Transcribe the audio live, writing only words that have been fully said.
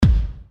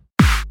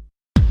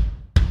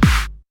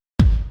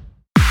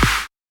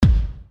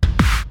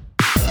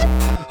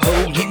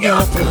Holding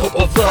out for hope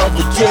of all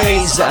the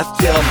days I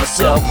fill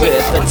myself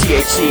with the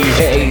THC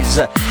haze.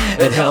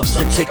 It helps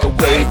to take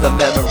away the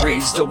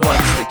memories, the ones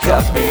that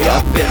cut me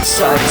up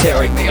inside,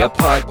 tearing me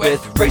apart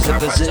with razor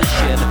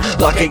position,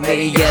 locking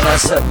me in a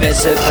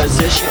submissive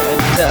position.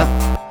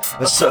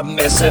 A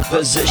submissive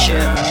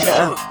position.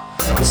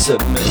 A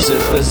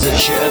submissive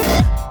position.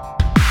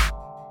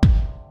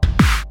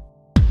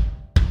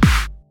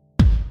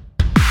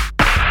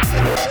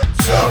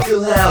 Talk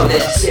aloud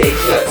and take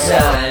your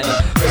time,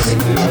 pressing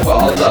through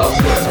all the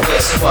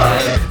worthless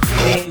wine,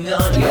 feeding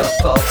on your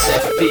faults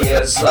and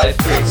fears. Life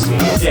breaks me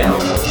down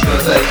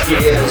over the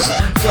years.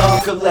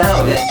 Talk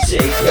aloud and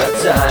take your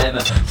time,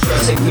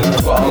 pressing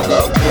through all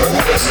the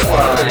worthless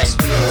wine.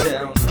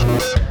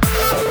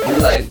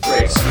 Life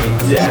breaks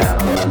me down.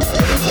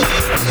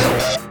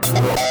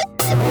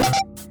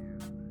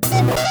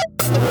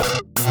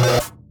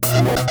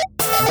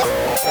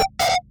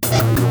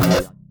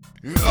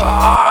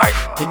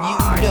 And you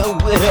know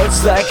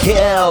it's like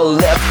hell.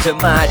 Left to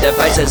my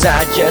devices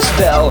I just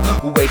fell.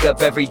 Wake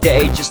up every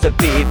day just to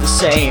be the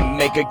same.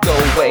 Make it go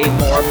away,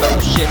 more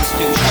emotions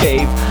to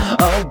shave.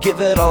 I'll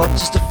give it all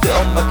just to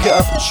fill my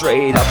cup.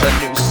 Trade up a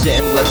new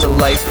sin, let the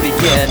life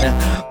begin.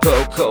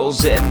 Poke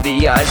holes in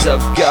the eyes of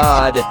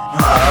God.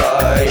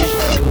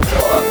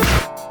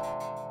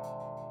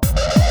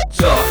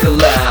 Talk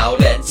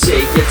aloud and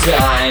take your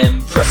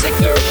time, pressing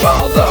through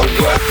all the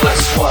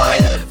worthless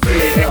wine,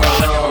 feeding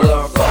on all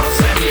the faults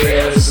and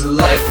fears.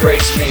 Life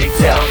breaks me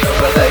down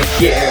over the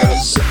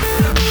years.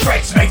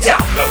 Breaks me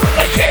down over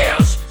the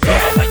years.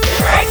 Yeah, it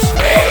breaks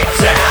me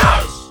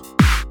down.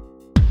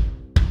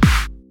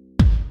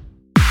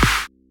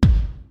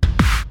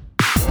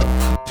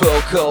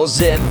 Poke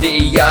holes in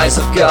the eyes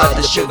of God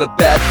that show the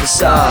bad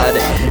facade.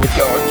 If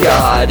your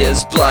God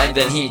is blind,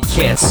 then he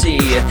can't see.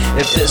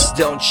 If this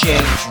don't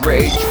change,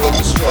 rage will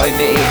destroy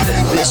me.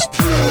 This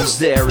proves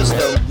there is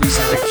no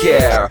reason to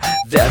care.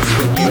 That's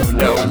when you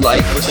know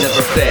life was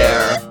never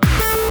fair.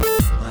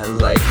 My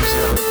life was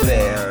never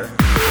fair.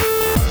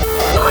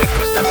 Life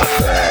was never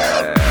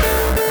fair.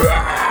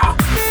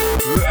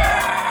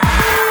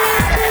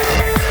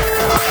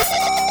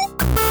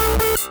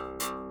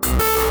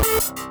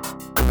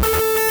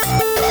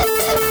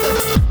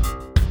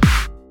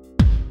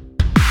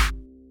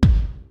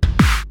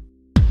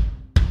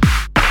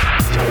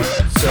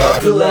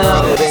 Talk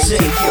aloud and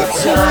take your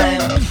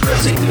time,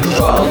 pressing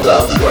through all the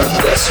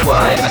worthless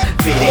wine,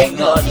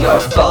 feeding on your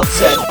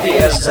faults and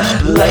fears.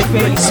 Life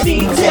brings me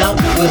down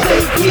over the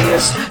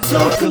years.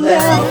 Talk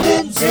aloud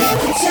and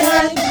take your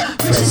time,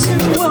 pressing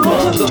through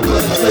all the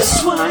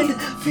worthless wine,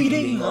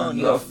 feeding on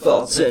your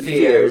faults and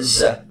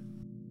fears.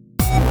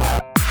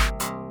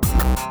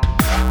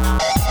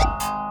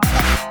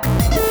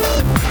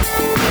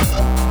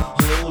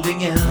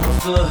 Holding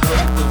out for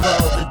hope of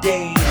all the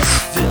days,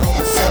 fill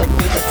myself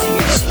with a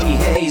THC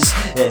haze.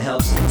 It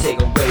helps to take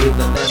away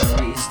the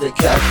memories that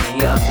cut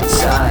me up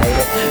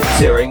inside,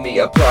 tearing me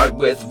apart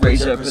with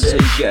razor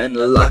precision,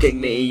 locking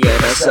me in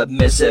a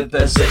submissive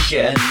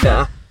position.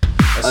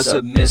 A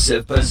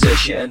submissive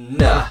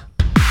position.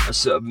 A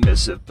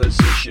submissive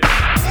position.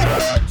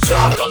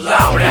 Talk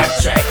aloud and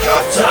take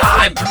your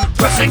time,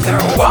 pressing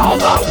through all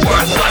the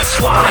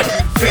worthless wine,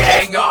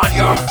 feeding on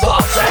your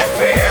faults and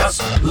fears.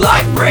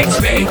 Life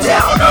brings me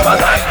down over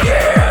the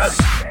years.